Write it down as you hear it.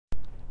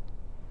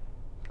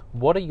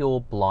What are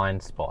your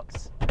blind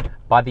spots?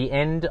 By the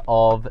end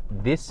of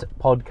this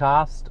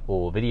podcast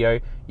or video,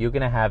 you're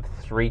going to have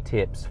 3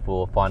 tips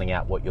for finding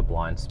out what your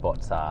blind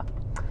spots are.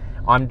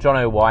 I'm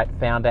Jono White,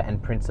 founder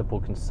and principal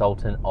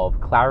consultant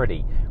of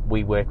Clarity.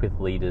 We work with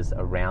leaders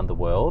around the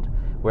world.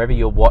 Wherever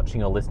you're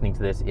watching or listening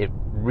to this, it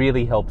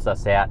really helps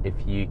us out if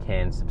you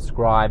can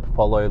subscribe,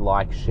 follow,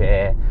 like,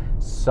 share,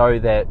 so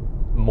that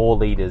more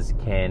leaders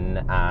can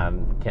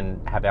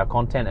have our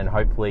content, and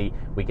hopefully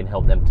we can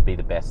help them to be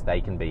the best they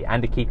can be,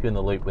 and to keep you in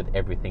the loop with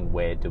everything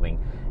we're doing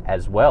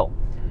as well.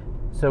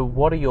 So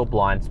what are your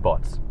blind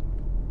spots?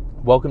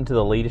 Welcome to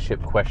the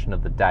Leadership Question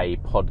of the Day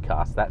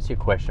podcast. That's your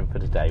question for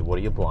today. What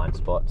are your blind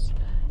spots?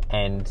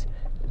 And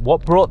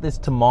what brought this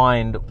to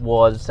mind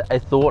was a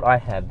thought I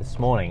had this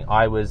morning.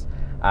 I was,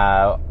 it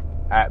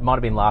might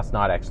have been last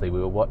night actually, we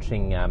were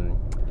watching,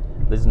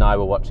 Liz and I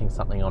were watching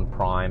something on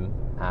Prime,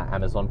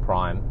 Amazon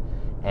Prime,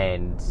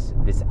 and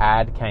this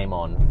ad came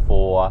on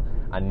for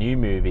a new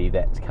movie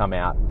that's come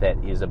out that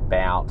is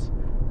about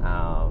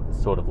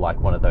sort of like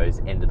one of those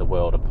end of the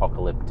world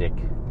apocalyptic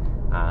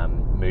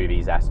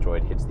movies.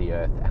 Asteroid hits the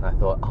earth, and I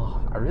thought,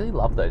 I really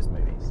love those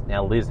movies.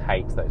 Now Liz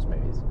hates those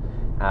movies,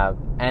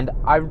 and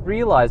I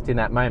realized in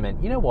that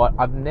moment, you know what,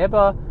 I've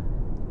never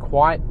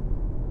quite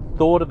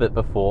thought of it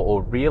before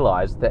or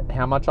realized that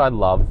how much I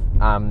love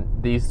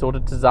these sort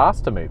of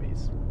disaster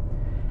movies.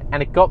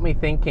 And it got me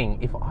thinking,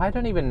 if I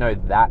don't even know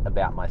that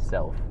about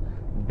myself,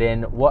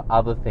 then what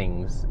other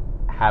things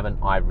haven't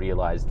I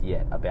realized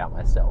yet about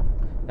myself?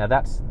 Now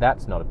that's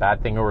not a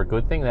bad thing or a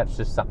good thing. That's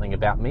just something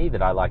about me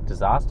that I like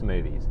disaster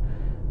movies.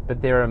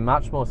 But there are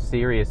much more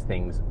serious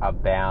things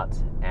about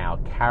our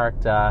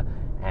character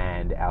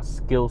and our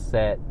skill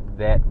set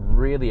that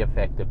really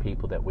affect the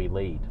people that we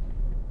lead.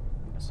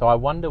 So I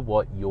wonder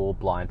what your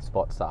blind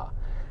spots are.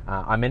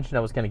 I mentioned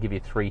I was going to give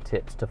you 3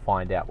 tips to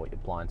find out what your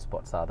blind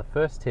spots are. The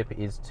first tip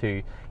is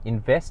to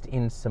invest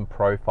in some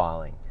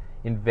profiling.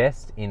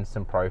 Invest in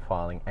some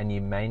profiling, and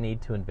you may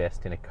need to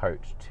invest in a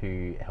coach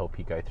to help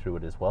you go through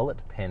it as well. It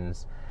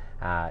depends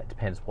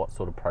what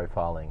sort of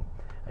profiling.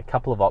 A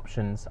couple of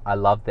options. I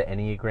love the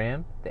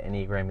Enneagram. The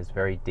Enneagram is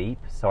very deep,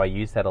 so I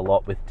use that a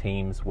lot with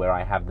teams where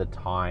I have the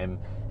time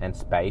and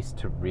space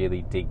to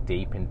really dig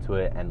deep into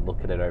it and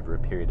look at it over a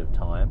period of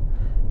time.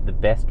 The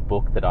best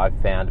book that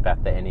I've found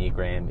about the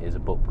Enneagram is a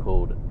book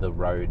called The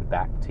Road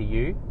Back to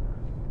You.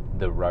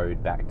 The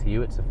Road Back to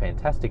You. It's a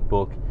fantastic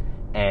book,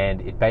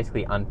 and it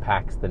basically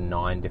unpacks the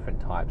 9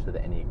 different types of the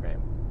Enneagram.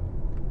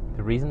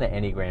 The reason the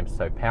Enneagram is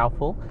so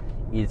powerful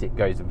is it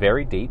goes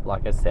very deep,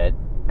 like I said,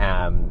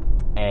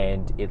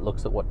 and it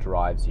looks at what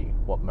drives you,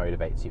 what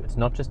motivates you. It's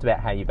not just about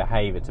how you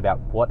behave, it's about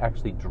what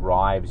actually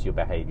drives your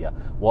behavior,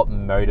 what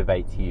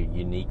motivates you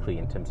uniquely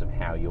in terms of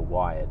how you're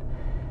wired.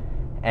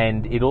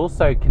 And it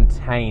also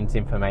contains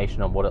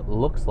information on what it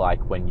looks like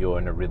when you're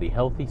in a really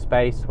healthy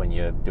space, when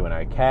you're doing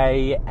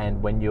okay,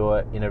 and when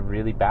you're in a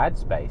really bad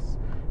space.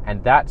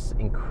 And that's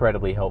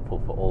incredibly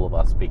helpful for all of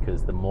us,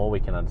 because the more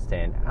we can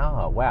understand,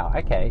 wow,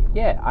 okay,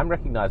 yeah, I'm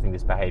recognizing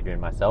this behavior in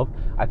myself.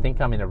 I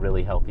think I'm in a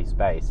really healthy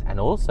space. And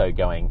also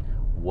going,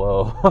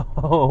 whoa,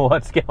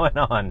 what's going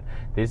on?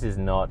 This is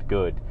not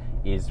good,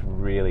 is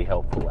really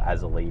helpful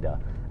as a leader.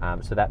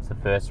 So that's the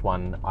first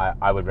one.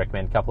 I would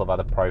recommend a couple of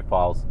other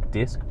profiles.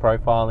 DISC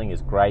profiling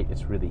is great.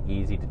 It's really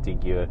easy to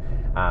dig your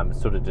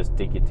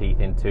teeth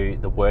into.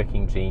 The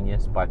Working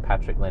Genius by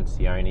Patrick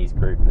Lencioni's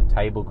group, the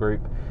Table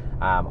Group.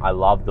 I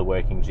love The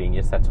Working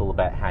Genius. That's all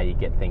about how you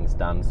get things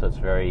done. So it's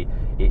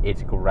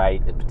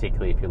great,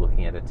 particularly if you're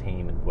looking at a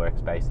team and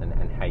workspace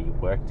and how you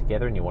work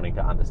together and you're wanting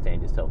to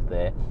understand yourself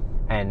there.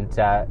 And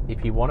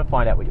if you want to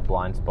find out what your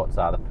blind spots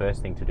are, the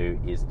first thing to do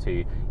is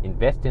to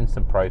invest in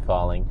some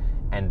profiling,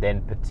 and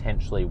then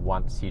potentially,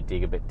 once you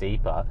dig a bit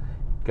deeper,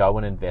 go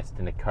and invest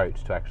in a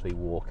coach to actually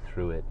walk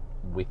through it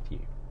with you.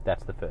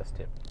 That's the first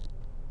tip.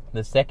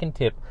 The second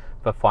tip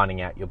for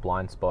finding out your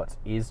blind spots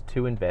is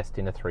to invest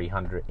in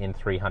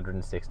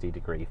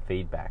 360-degree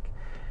feedback.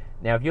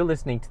 Now, if you're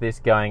listening to this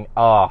going,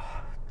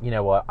 you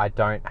know what, I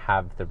don't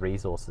have the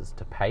resources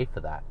to pay for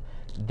that,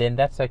 then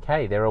that's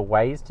okay. There are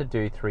ways to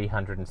do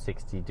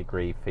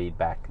 360-degree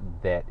feedback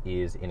that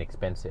is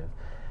inexpensive.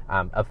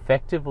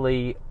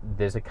 Effectively,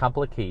 there's a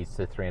couple of keys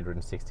to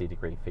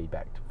 360-degree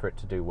feedback for it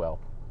to do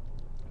well.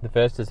 The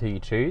first is who you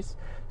choose.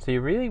 So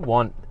you really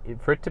want,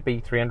 for it to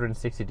be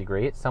 360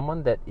 degree, it's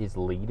someone that is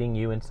leading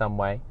you in some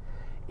way.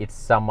 It's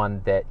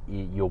someone that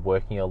you're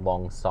working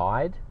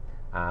alongside,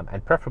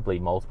 and preferably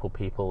multiple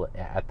people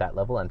at that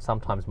level, and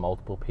sometimes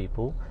multiple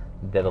people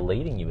that are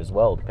leading you as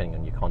well, depending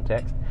on your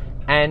context.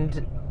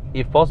 And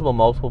if possible,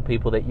 multiple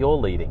people that you're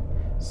leading.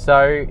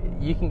 So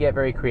you can get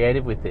very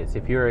creative with this.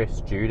 If you're a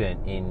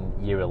student in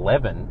year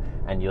 11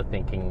 and you're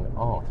thinking,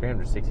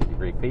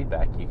 360-degree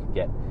feedback, you could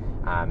get,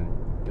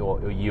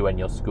 or you and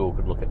your school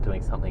could look at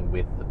doing something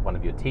with one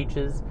of your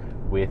teachers,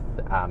 with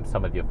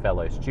some of your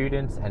fellow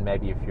students, and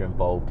maybe if you're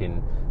involved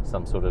in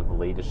some sort of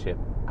leadership,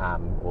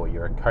 or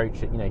you're a coach,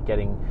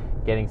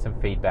 getting some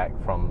feedback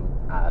from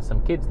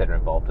some kids that are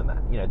involved in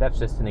that. That's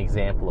just an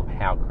example of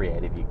how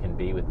creative you can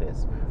be with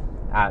this.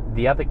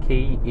 The other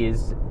key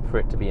is for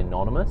it to be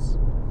anonymous,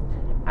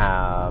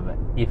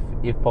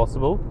 if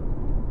possible,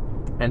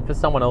 and for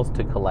someone else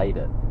to collate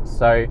it.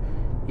 So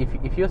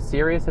if you're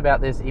serious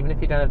about this, even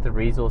if you don't have the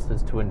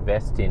resources to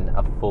invest in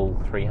a full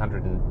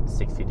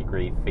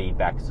 360-degree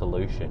feedback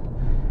solution,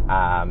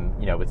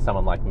 with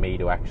someone like me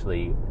to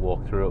actually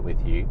walk through it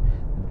with you,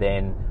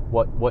 then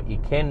what you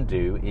can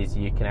do is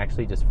you can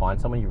actually just find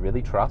someone you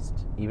really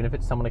trust, even if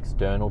it's someone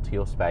external to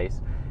your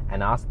space,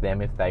 and ask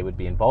them if they would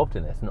be involved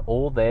in this. And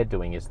all they're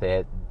doing is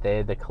they're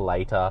the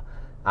collator.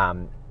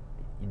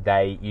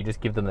 You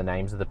just give them the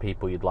names of the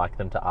people you'd like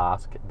them to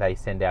ask. They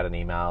send out an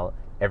email.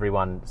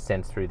 Everyone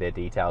sends through their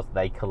details.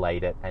 They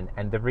collate it.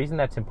 And the reason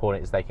that's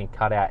important is they can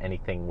cut out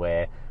anything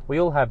where we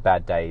all have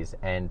bad days.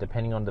 And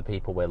depending on the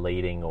people we're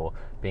leading or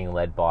being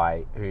led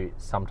by, who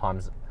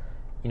sometimes,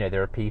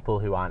 there are people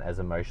who aren't as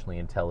emotionally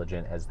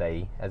intelligent as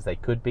they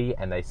could be,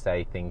 and they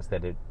say things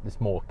that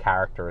it's more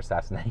character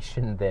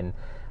assassination than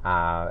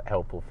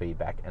helpful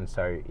feedback. And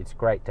so it's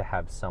great to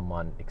have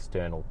someone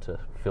external to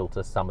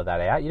filter some of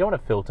that out. You don't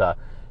want to filter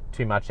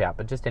too much out,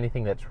 but just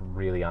anything that's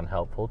really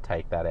unhelpful,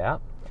 take that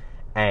out.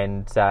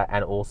 And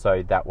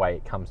also that way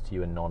it comes to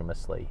you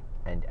anonymously,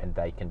 and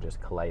they can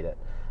just collate it.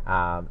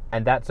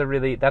 And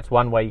that's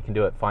one way you can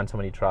do it. Find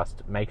someone you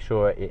trust, make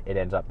sure it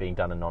ends up being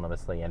done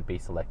anonymously, and be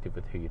selective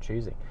with who you're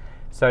choosing.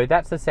 So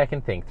that's the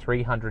second thing,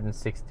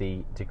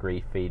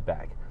 360-degree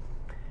feedback.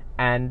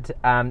 And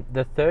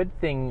the third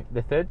thing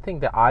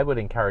that I would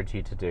encourage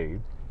you to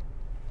do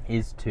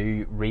is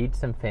to read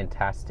some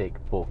fantastic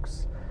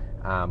books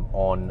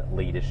on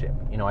leadership.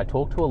 I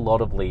talk to a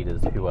lot of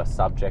leaders who are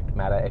subject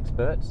matter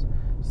experts.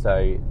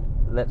 So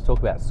let's talk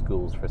about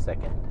schools for a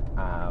second.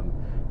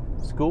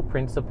 School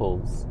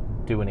principals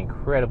do an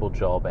incredible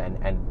job,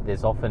 and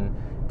there's often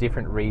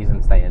different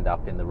reasons they end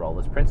up in the role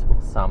as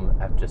principals. Some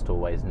have just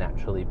always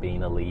naturally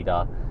been a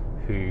leader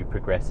who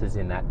progresses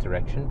in that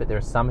direction, but there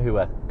are some who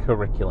are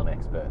curriculum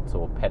experts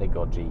or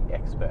pedagogy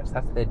experts.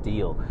 That's their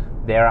deal.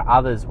 There are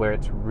others where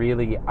it's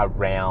really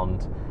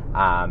around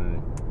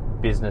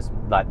business,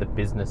 like the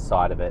business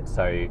side of it,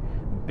 so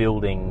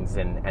buildings,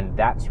 and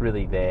that's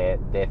really their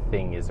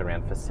thing, is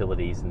around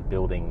facilities and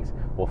buildings,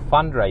 or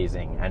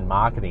fundraising and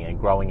marketing and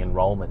growing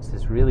enrollments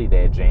is really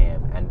their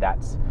jam, and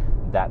that's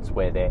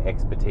where their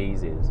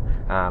expertise is.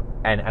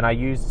 And I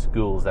use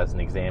schools as an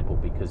example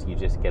because you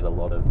just get a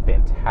lot of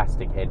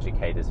fantastic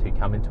educators who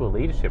come into a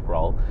leadership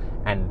role,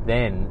 and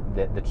then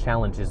the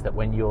challenge is that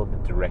when you're the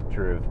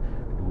director of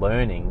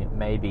learning,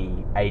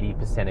 maybe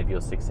 80% of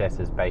your success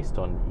is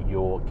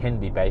can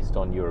be based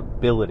on your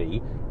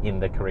ability in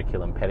the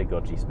curriculum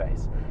pedagogy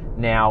space.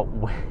 Now,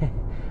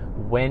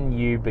 when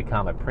you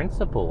become a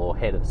principal or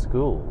head of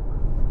school,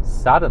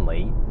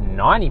 suddenly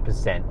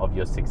 90% of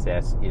your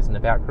success isn't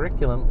about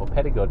curriculum or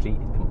pedagogy.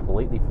 It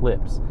completely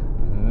flips.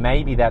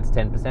 Maybe that's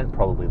 10%,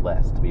 probably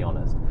less, to be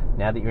honest.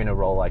 Now that you're in a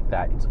role like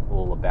that, it's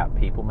all about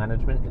people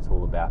management. It's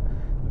all about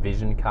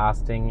vision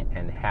casting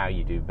and how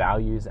you do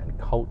values and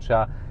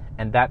culture.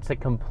 And that's a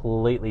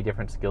completely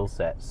different skill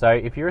set. So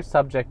if you're a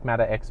subject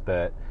matter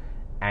expert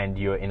and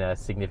you're in a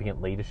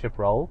significant leadership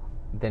role,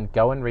 then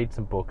go and read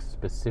some books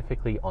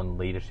specifically on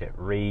leadership.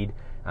 Read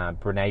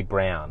Brené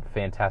Brown,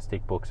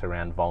 fantastic books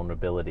around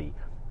vulnerability,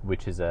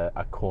 which is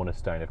a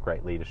cornerstone of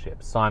great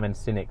leadership. Simon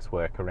Sinek's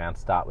work around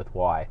Start With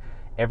Why.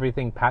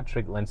 Everything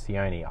Patrick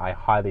Lencioni, I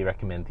highly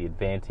recommend. The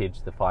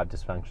Advantage, The 5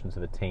 Dysfunctions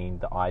of a Team,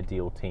 The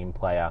Ideal Team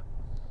Player,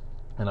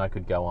 and I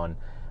could go on.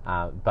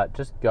 But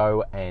just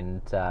go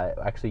and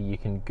actually you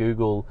can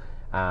Google.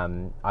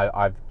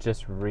 I've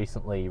just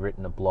recently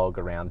written a blog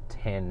around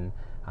 10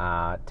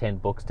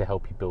 books to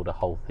help you build a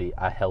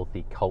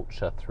healthy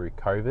culture through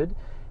COVID,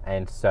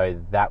 and so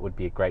that would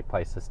be a great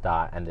place to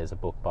start. And there's a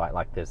book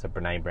there's a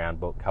Brené Brown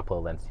book, a couple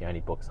of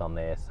Lencioni books on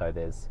there. So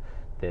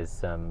there's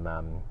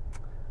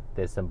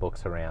some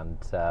books around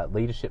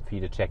leadership for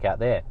you to check out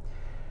there.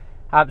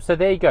 So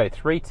there you go,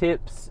 3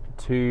 tips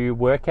to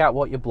work out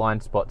what your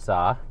blind spots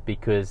are,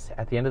 because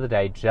at the end of the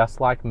day,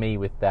 just like me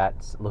with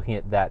that, looking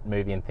at that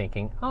movie and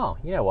thinking, oh,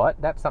 you know what,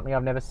 that's something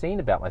I've never seen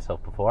about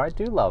myself before. I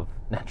do love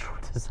natural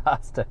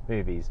disaster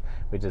movies,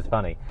 which is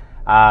funny.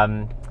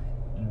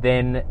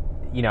 Then,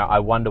 I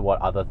wonder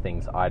what other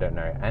things I don't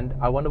know, and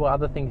I wonder what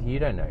other things you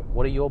don't know.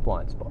 What are your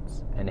blind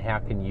spots, and how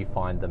can you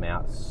find them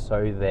out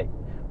so that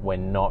we're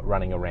not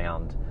running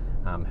around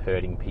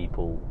hurting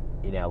people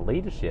in our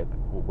leadership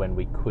when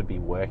we could be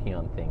working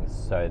on things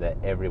so that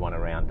everyone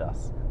around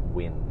us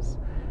wins.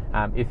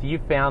 If you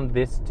found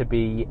this to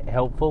be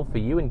helpful for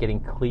you in getting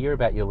clear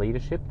about your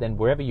leadership, then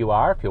wherever you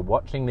are, if you're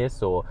watching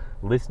this or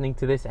listening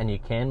to this, and you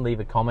can leave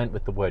a comment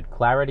with the word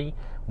clarity.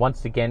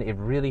 Once again, it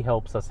really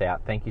helps us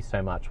out. Thank you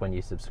so much when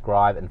you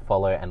subscribe and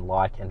follow and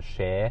like and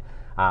share,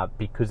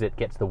 because it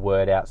gets the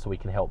word out so we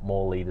can help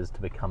more leaders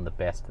to become the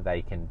best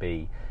they can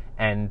be.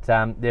 And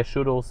there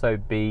should also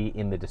be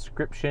in the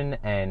description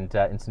and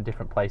in some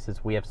different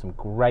places, we have some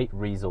great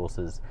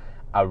resources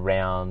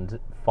around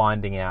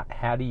finding out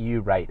how do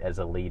you rate as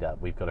a leader.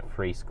 We've got a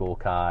free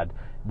scorecard.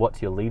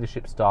 What's your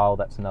leadership style?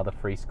 That's another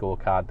free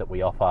scorecard that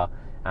we offer.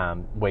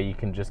 where you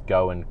can just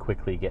go and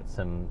quickly get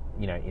some,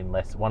 in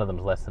one of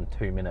them's less than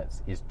 2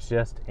 minutes, is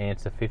just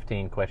answer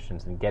 15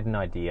 questions and get an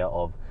idea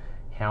of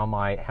how am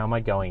I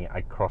going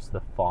across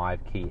the 5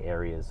 key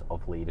areas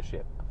of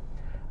leadership.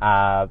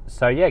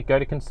 So yeah, go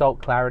to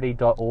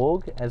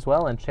consultclarity.org as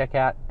well and check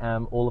out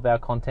all of our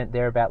content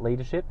there about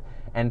leadership.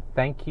 And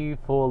thank you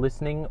for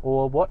listening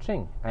or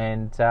watching.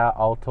 And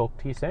I'll talk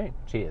to you soon.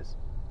 Cheers.